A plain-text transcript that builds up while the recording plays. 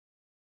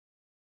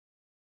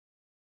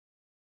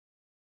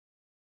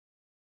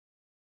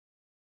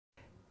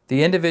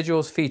The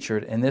individuals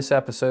featured in this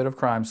episode of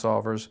Crime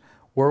Solvers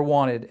were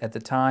wanted at the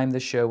time the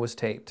show was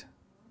taped.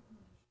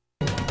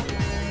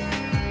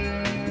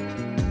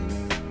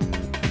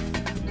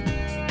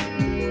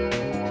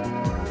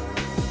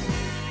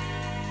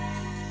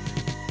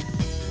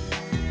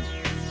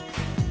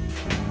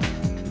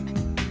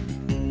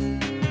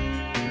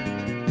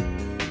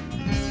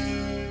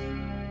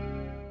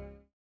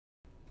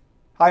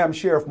 Hi, I'm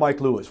Sheriff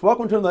Mike Lewis.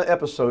 Welcome to another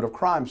episode of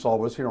Crime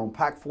Solvers here on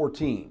PAC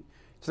 14.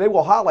 Today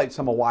we'll highlight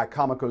some of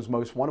Wicomico's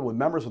most wanted with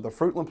members of the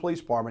Fruitland Police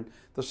Department,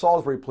 the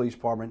Salisbury Police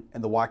Department,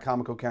 and the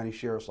Wicomico County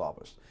Sheriff's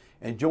Office.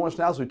 And joining us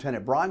now is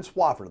Lieutenant Brian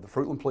Swafford of the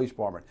Fruitland Police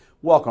Department.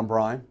 Welcome,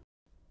 Brian.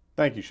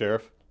 Thank you,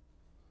 Sheriff.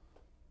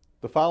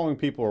 The following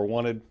people are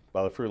wanted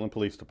by the Fruitland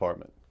Police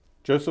Department.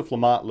 Joseph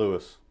Lamont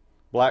Lewis,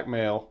 black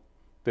male,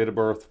 date of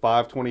birth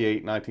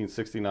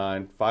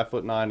 5/28/1969, 5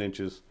 foot 9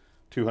 inches,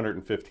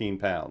 215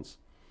 pounds.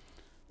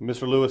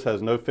 Mr. Lewis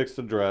has no fixed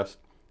address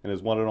and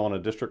is wanted on a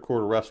district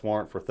court arrest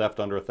warrant for theft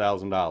under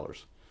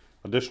 $1,000.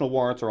 Additional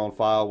warrants are on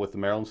file with the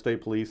Maryland State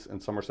Police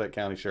and Somerset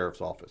County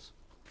Sheriff's Office.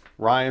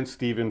 Ryan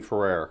Stephen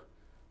Ferrer,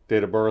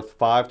 date of birth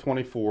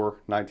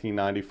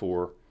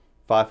 5/24/1994,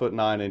 5 foot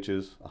 9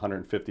 inches,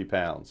 150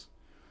 pounds.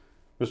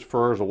 Mr.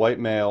 Ferrer is a white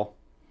male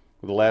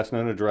with the last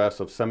known address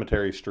of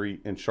Cemetery Street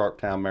in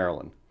Sharptown,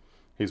 Maryland.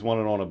 He's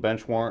wanted on a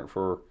bench warrant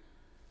for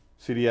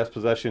CDS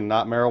possession,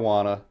 not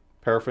marijuana,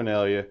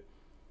 paraphernalia,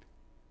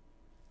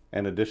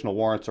 and additional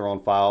warrants are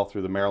on file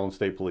through the Maryland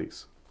State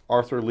Police.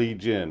 Arthur Lee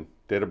Ginn,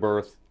 date of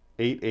birth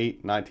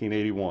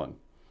 8/8/1981,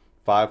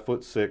 5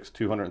 foot 6,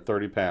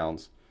 230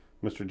 pounds.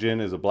 Mr. Ginn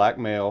is a black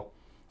male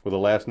with the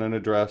last known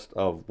address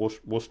of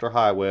Worcester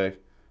Highway,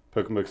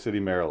 Pocomoke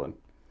City, Maryland.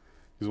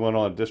 He's wanted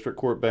on a district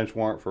court bench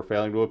warrant for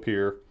failing to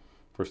appear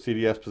for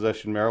CDS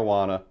possession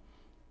marijuana,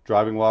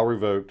 driving while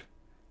revoked,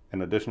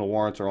 and additional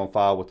warrants are on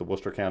file with the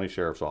Worcester County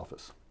Sheriff's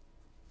Office.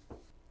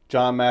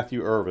 John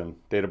Matthew Irvin,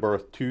 date of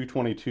birth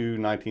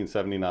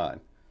 2/22/1979.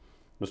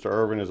 Mr.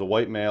 Irvin is a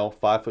white male,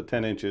 5 foot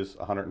 10 inches,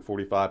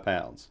 145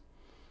 pounds.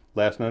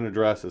 Last known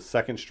address is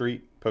 2nd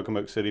Street,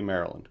 Pocomoke City,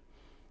 Maryland.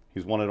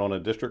 He's wanted on a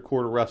district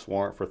court arrest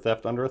warrant for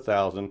theft under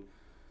 $1,000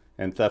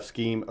 and theft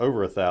scheme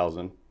over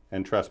 $1,000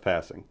 and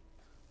trespassing.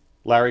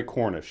 Larry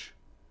Cornish.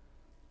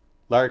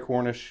 Larry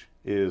Cornish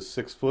is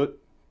 6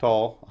 foot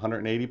tall,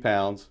 180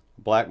 pounds,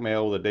 black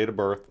male with a date of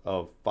birth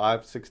of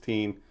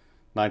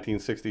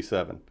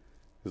 5/16/1967.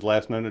 His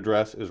last known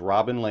address is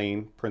Robin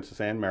Lane,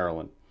 Princess Anne,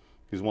 Maryland.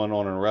 He's wanted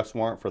on an arrest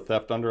warrant for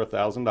theft under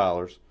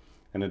 $1,000.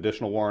 An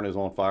additional warrant is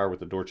on file with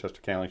the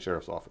Dorchester County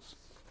Sheriff's Office.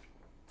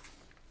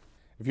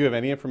 If you have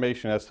any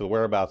information as to the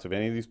whereabouts of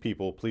any of these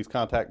people, please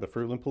contact the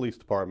Fruitland Police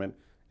Department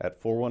at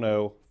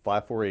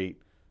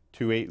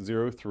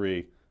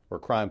 410-548-2803 or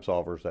Crime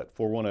Solvers at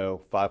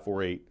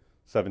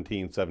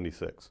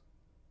 410-548-1776.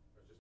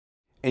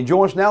 And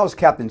joining us now is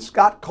Captain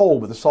Scott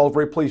Cole with the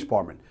Salisbury Police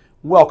Department.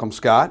 Welcome,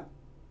 Scott.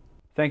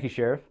 Thank you,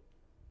 Sheriff.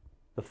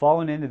 The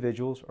following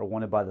individuals are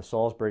wanted by the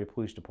Salisbury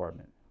Police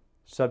Department.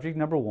 Subject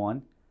number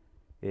 1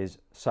 is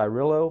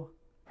Cirilo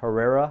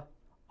Herrera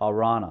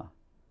Arana,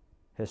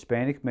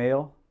 Hispanic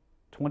male,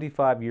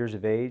 25 years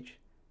of age,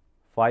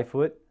 5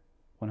 foot,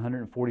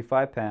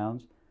 145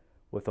 pounds,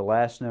 with the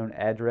last known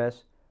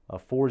address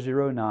of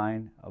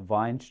 409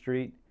 Vine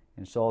Street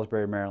in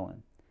Salisbury,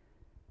 Maryland.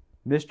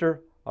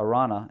 Mr.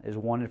 Arana is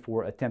wanted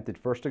for attempted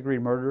first-degree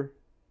murder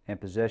and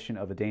possession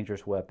of a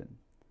dangerous weapon.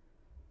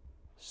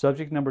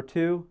 Subject number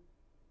 2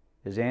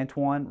 is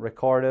Antoine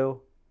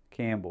Ricardo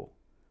Campbell,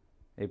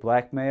 a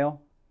black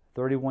male,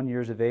 31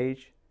 years of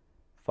age,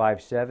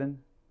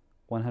 5'7",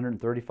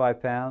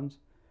 135 pounds,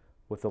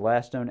 with the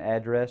last known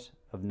address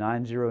of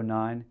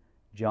 909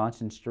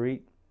 Johnson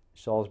Street,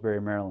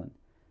 Salisbury, Maryland.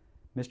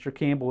 Mr.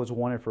 Campbell is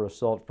wanted for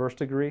assault first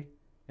degree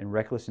and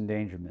reckless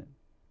endangerment.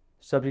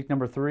 Subject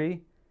number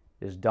 3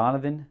 is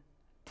Donovan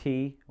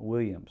T.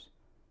 Williams,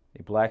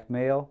 a black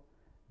male,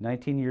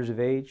 19 years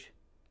of age,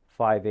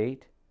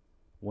 5'8",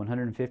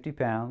 150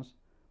 pounds,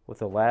 with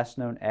the last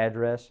known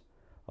address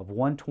of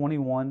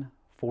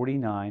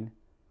 12149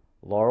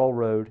 Laurel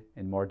Road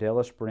in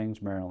Mardella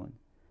Springs, Maryland.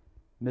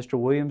 Mr.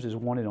 Williams is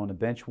wanted on a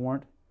bench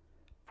warrant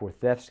for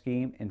theft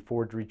scheme and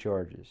forgery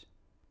charges.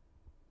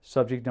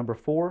 Subject number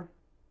 4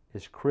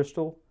 is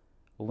Crystal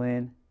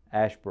Lynn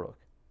Ashbrook,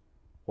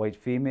 white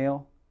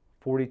female,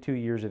 42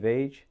 years of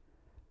age,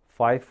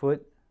 5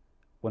 foot,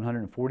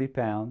 140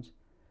 pounds,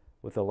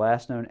 with the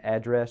last known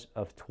address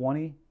of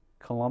 20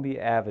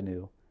 Columbia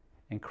Avenue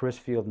in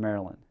Crisfield,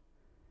 Maryland.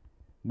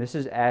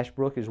 Mrs.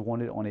 Ashbrook is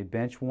wanted on a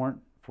bench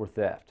warrant for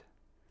theft.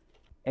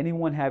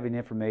 Anyone having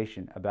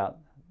information about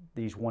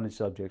these wanted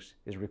subjects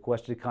is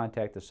requested to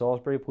contact the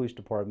Salisbury Police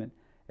Department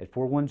at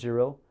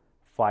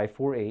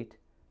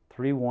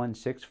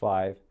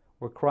 410-548-3165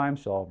 or Crime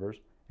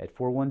Solvers at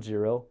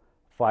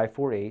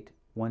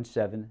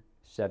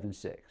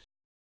 410-548-1776.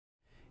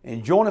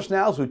 And join us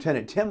now is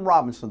Lieutenant Tim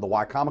Robinson of the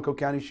Wicomico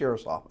County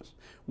Sheriff's Office.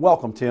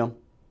 Welcome, Tim.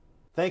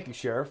 Thank you,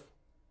 Sheriff.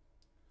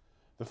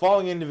 The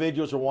following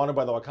individuals are wanted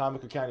by the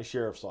Wicomico County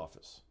Sheriff's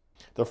Office.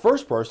 The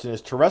first person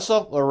is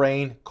Teresa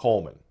Lorraine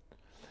Coleman.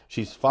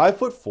 She's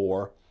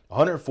 5'4",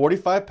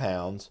 145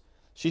 pounds.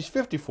 She's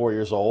 54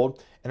 years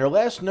old, and her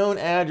last known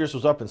address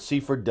was up in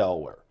Seaford,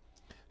 Delaware.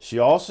 She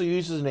also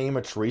uses the name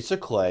of Teresa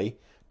Clay,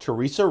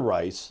 Teresa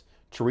Rice,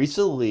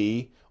 Teresa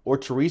Lee, or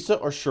Teresa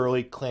or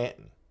Shirley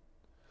Clanton.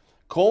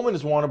 Coleman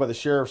is wanted by the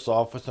Sheriff's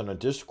Office on a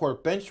district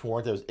court bench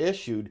warrant that was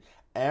issued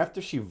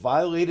after she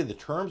violated the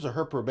terms of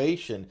her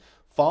probation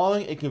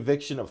following a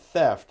conviction of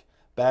theft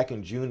back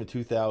in June of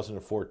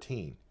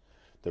 2014.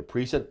 The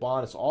preset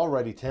bond is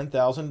already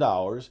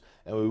 $10,000,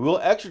 and we will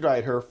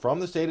extradite her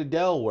from the state of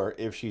Delaware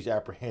if she's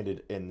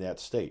apprehended in that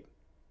state.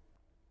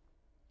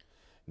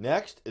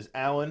 Next is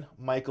Alan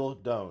Michael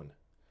Doan.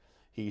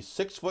 He's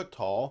 6 foot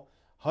tall,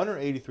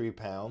 183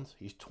 pounds.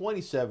 He's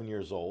 27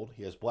 years old.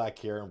 He has black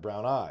hair and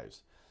brown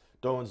eyes.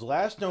 Doan's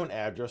last known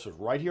address was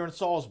right here in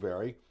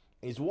Salisbury,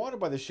 and he's wanted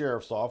by the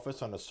Sheriff's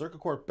Office on a circuit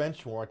court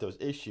bench warrant that was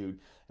issued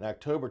in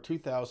October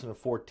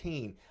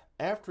 2014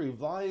 after he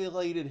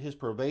violated his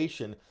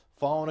probation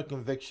following a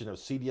conviction of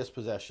CDS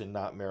possession,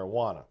 not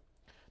marijuana.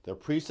 The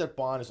preset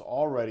bond is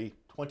already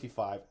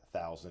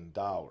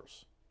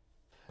 $25,000.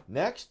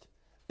 Next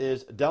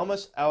is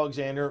Delmas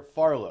Alexander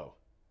Farlow.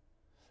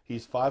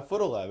 He's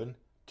 5'11",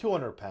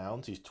 200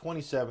 pounds. He's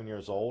 27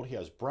 years old. He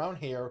has brown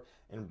hair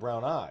and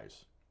brown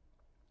eyes.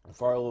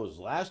 Farlow's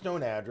last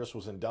known address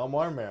was in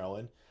Delmar,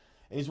 Maryland,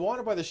 and he's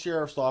wanted by the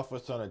Sheriff's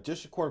Office on a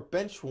district court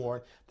bench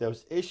warrant that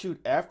was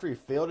issued after he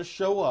failed to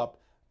show up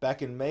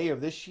back in May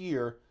of this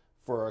year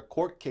for a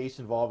court case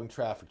involving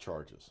traffic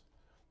charges.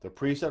 The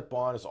preset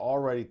bond is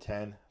already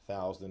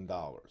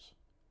 $10,000.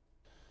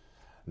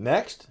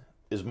 Next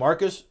is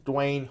Marcus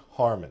Dwayne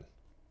Harmon.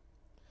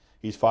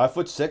 He's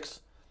 5'6",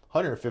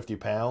 150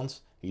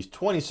 pounds. He's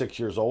 26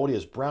 years old. He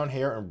has brown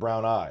hair and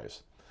brown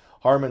eyes.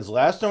 Harmon's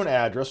last known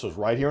address was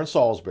right here in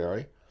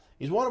Salisbury.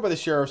 He's wanted by the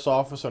Sheriff's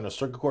Office on a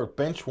circuit court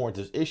bench warrant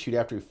that was issued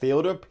after he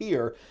failed to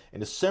appear in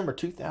December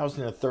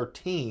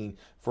 2013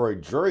 for a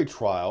jury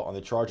trial on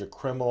the charge of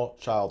criminal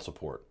child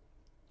support.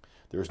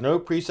 There is no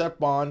preset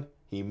bond.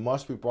 He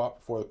must be brought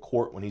before the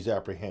court when he's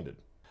apprehended.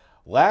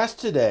 Last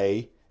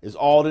today is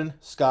Alden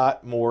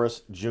Scott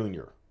Morris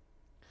Jr.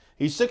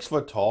 He's 6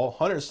 foot tall,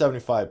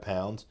 175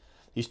 pounds.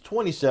 He's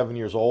 27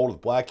 years old with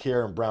black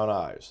hair and brown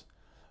eyes.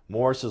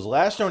 Morris's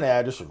last known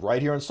address was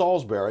right here in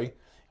Salisbury.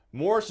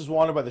 Morris is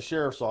wanted by the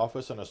Sheriff's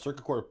Office on a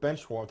circuit court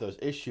bench warrant that was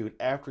issued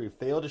after he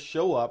failed to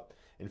show up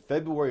in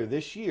February of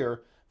this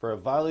year for a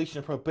violation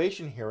of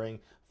probation hearing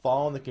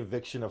following the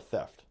conviction of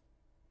theft.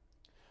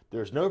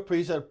 There is no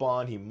preset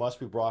bond. He must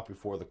be brought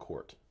before the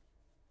court.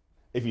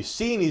 If you've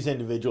seen these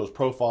individuals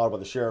profiled by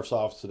the Sheriff's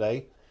Office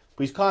today,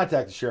 please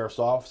contact the Sheriff's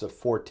Office at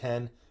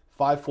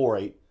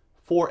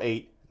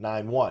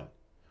 410-548-4891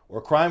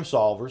 or Crime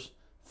Solvers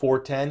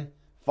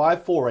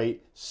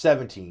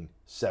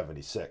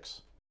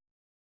 410-548-1776.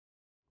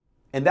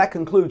 And that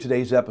concludes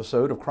today's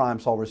episode of Crime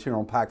Solvers here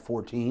on PAC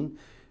 14.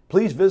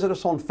 Please visit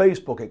us on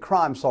Facebook at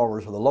Crime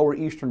Solvers of the Lower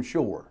Eastern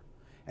Shore.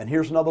 And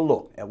here's another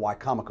look at why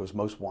Comico's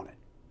most wanted.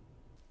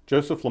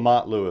 Joseph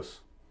Lamont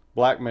Lewis,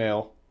 black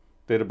male,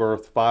 date of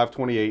birth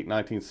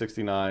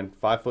 5/28/1969,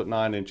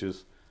 5'9"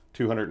 inches,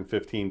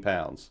 215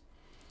 pounds.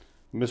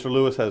 Mr.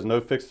 Lewis has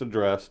no fixed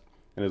address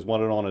and is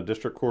wanted on a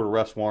district court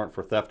arrest warrant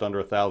for theft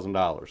under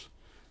 $1,000.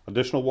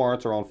 Additional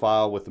warrants are on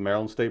file with the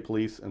Maryland State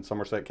Police and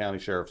Somerset County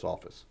Sheriff's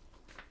Office.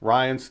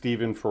 Ryan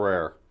Stephen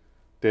Ferrer,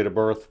 date of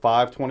birth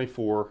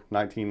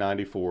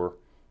 5/24/1994,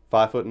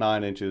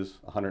 5'9" inches,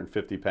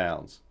 150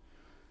 pounds.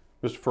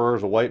 Mr. Ferrer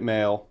is a white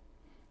male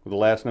with the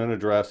last known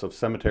address of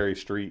Cemetery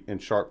Street in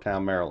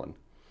Sharptown, Maryland.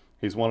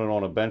 He's wanted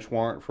on a bench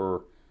warrant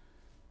for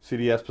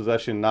CDS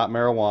possession, not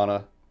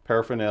marijuana,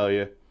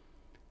 paraphernalia,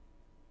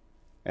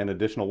 and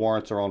additional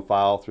warrants are on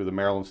file through the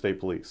Maryland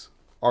State Police.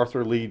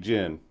 Arthur Lee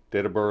Ginn,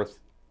 date of birth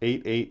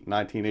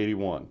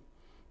 8/8/1981,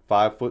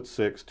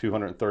 5'6",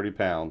 230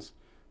 pounds.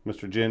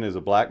 Mr. Ginn is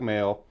a black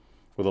male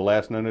with the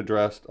last known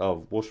address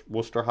of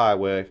Worcester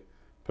Highway,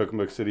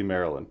 Pocomoke City,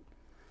 Maryland.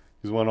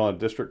 He's wanted on a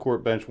district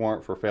court bench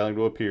warrant for failing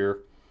to appear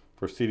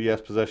for CDS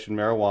possession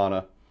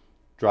marijuana,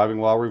 driving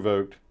while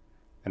revoked,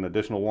 and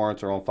additional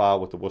warrants are on file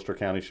with the Worcester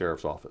County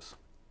Sheriff's Office.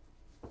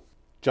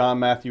 John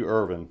Matthew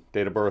Irvin,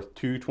 date of birth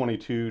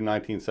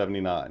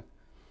 2/22/1979.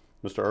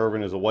 Mr.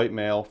 Irvin is a white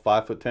male,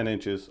 5'10"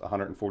 inches,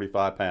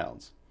 145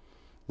 pounds.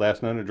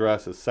 Last known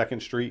address is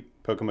 2nd Street,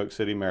 Pocomoke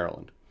City,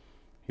 Maryland.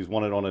 He's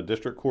wanted on a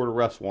district court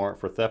arrest warrant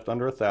for theft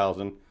under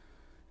 $1,000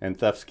 and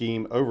theft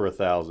scheme over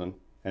 $1,000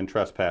 and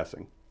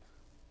trespassing.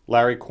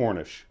 Larry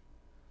Cornish.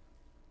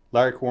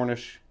 Larry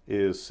Cornish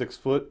is 6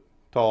 foot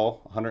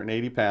tall,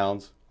 180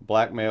 pounds,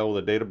 black male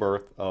with a date of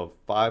birth of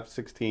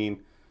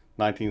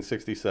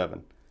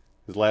 5/16/1967.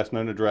 His last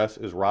known address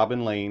is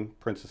Robin Lane,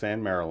 Princess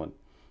Anne, Maryland.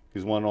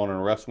 He's wanted on an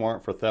arrest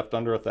warrant for theft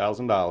under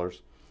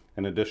 $1,000.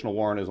 An additional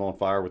warrant is on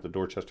file with the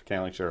Dorchester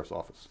County Sheriff's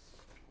Office.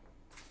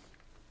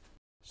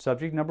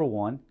 Subject number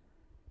 1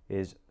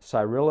 is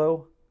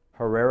Cirilo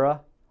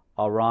Herrera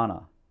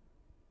Arana,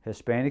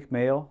 Hispanic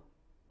male,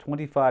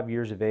 25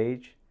 years of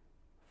age,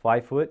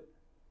 5 foot,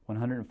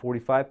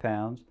 145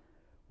 pounds,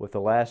 with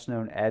the last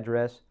known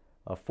address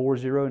of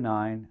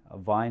 409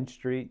 Vine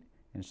Street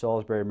in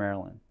Salisbury,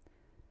 Maryland.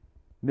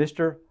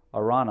 Mr.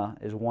 Arana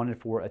is wanted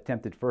for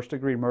attempted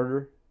first-degree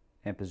murder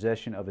and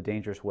possession of a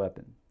dangerous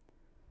weapon.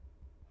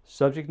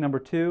 Subject number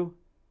 2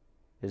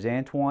 is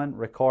Antoine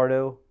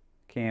Ricardo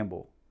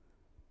Campbell,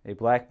 a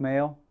black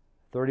male,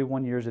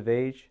 31 years of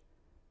age,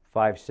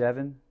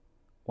 5'7",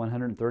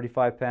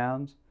 135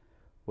 pounds,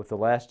 with the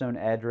last known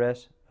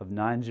address of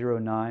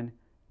 909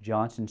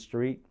 Johnson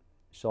Street,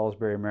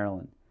 Salisbury,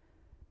 Maryland.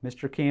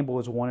 Mr. Campbell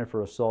is wanted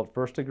for assault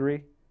first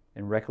degree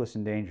and reckless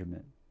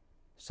endangerment.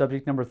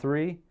 Subject number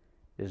 3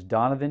 is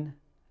Donovan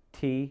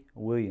T.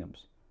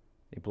 Williams,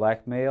 a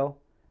black male,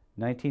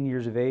 19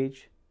 years of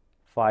age,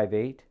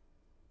 5'8",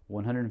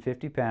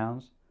 150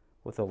 pounds,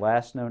 with the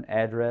last known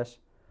address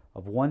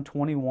of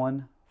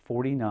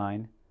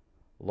 12149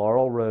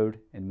 Laurel Road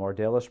in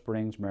Mardella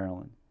Springs,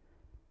 Maryland.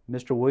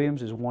 Mr.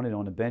 Williams is wanted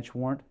on a bench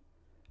warrant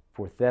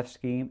for theft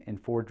scheme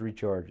and forgery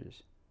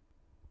charges.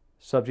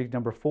 Subject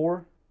number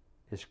 4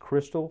 is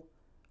Crystal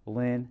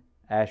Lynn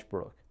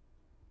Ashbrook,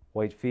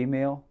 white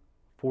female,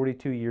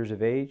 42 years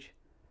of age,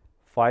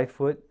 5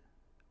 foot,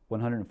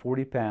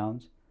 140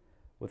 pounds,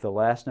 with the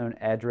last known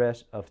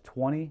address of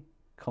 20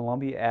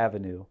 Columbia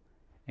Avenue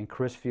in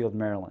Crisfield,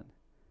 Maryland.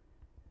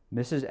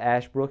 Mrs.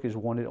 Ashbrook is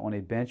wanted on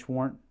a bench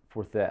warrant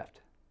for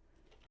theft.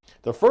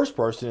 The first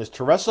person is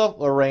Teresa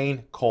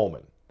Lorraine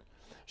Coleman.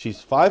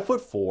 She's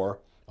 5'4",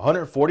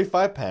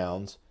 145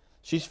 pounds.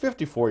 She's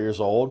 54 years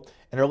old,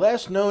 and her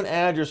last known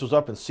address was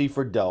up in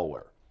Seaford,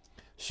 Delaware.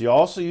 She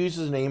also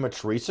uses the name of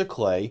Teresa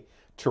Clay,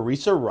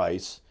 Teresa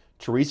Rice,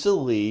 Teresa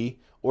Lee,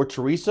 or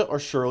Teresa or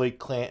Shirley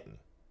Clanton.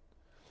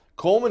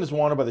 Coleman is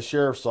wanted by the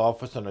Sheriff's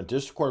Office on a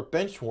district court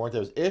bench warrant that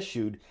was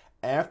issued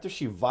after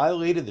she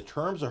violated the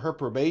terms of her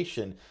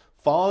probation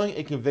following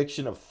a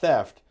conviction of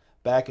theft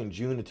back in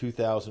June of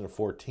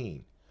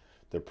 2014.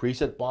 The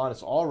preset bond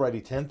is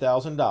already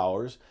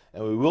 $10,000,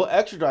 and we will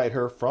extradite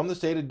her from the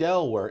state of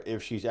Delaware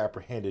if she's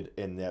apprehended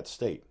in that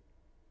state.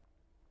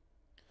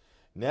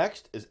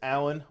 Next is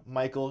Alan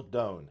Michael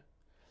Doan.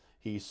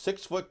 He's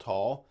 6 foot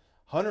tall,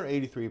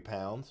 183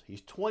 pounds.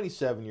 He's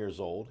 27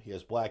 years old. He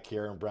has black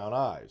hair and brown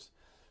eyes.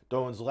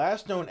 Doan's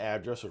last known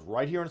address was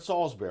right here in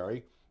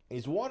Salisbury, and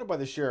he's wanted by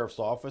the Sheriff's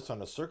Office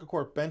on a circuit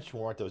court bench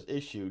warrant that was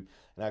issued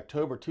in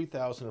October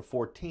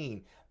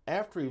 2014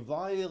 after he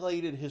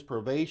violated his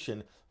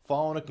probation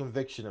following a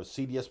conviction of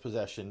CDS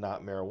possession,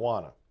 not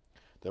marijuana.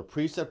 The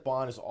preset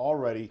bond is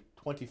already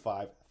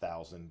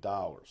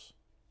 $25,000.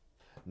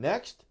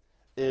 Next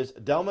is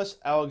Delmas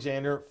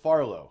Alexander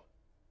Farlow.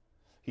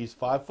 He's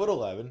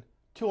 5'11",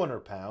 200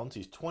 pounds.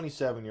 He's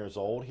 27 years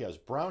old. He has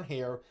brown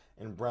hair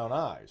and brown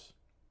eyes.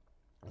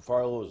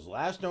 Farlow's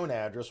last known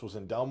address was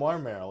in Delmar,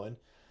 Maryland,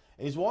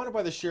 and he's wanted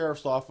by the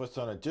Sheriff's Office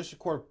on a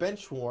district court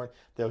bench warrant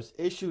that was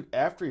issued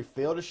after he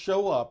failed to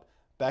show up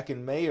back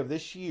in May of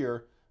this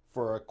year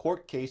for a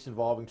court case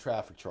involving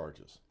traffic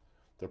charges.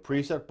 The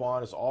preset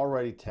bond is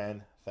already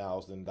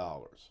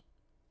 $10,000.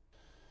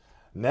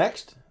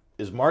 Next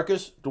is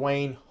Marcus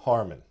Dwayne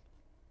Harmon.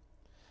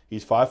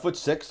 He's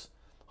 5'6",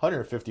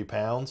 150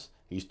 pounds.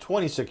 He's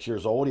 26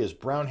 years old. He has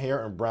brown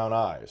hair and brown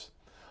eyes.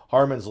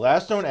 Harmon's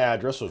last known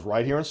address was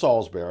right here in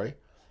Salisbury.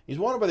 He's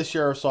wanted by the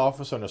Sheriff's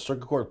Office on a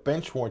circuit court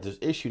bench warrant that was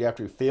issued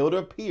after he failed to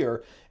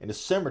appear in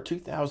December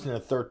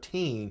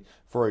 2013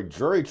 for a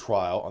jury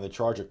trial on the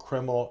charge of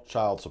criminal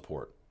child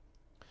support.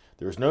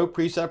 There is no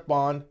preset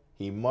bond.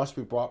 He must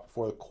be brought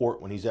before the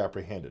court when he's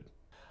apprehended.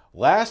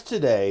 Last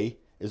today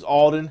is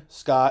Alden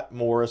Scott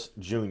Morris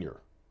Jr.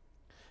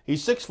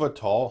 He's 6 foot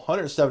tall,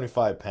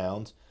 175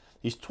 pounds.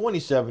 He's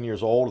 27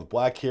 years old with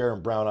black hair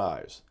and brown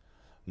eyes.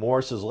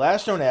 Morris's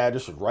last known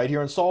address was right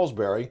here in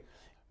Salisbury.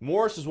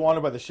 Morris is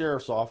wanted by the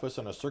Sheriff's Office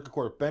on a circuit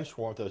court bench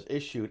warrant that was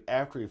issued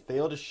after he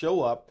failed to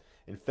show up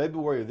in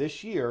February of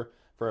this year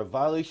for a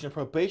violation of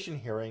probation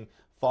hearing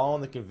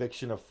following the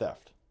conviction of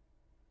theft.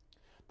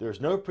 There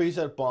is no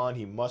preset bond.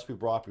 He must be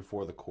brought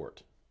before the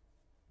court.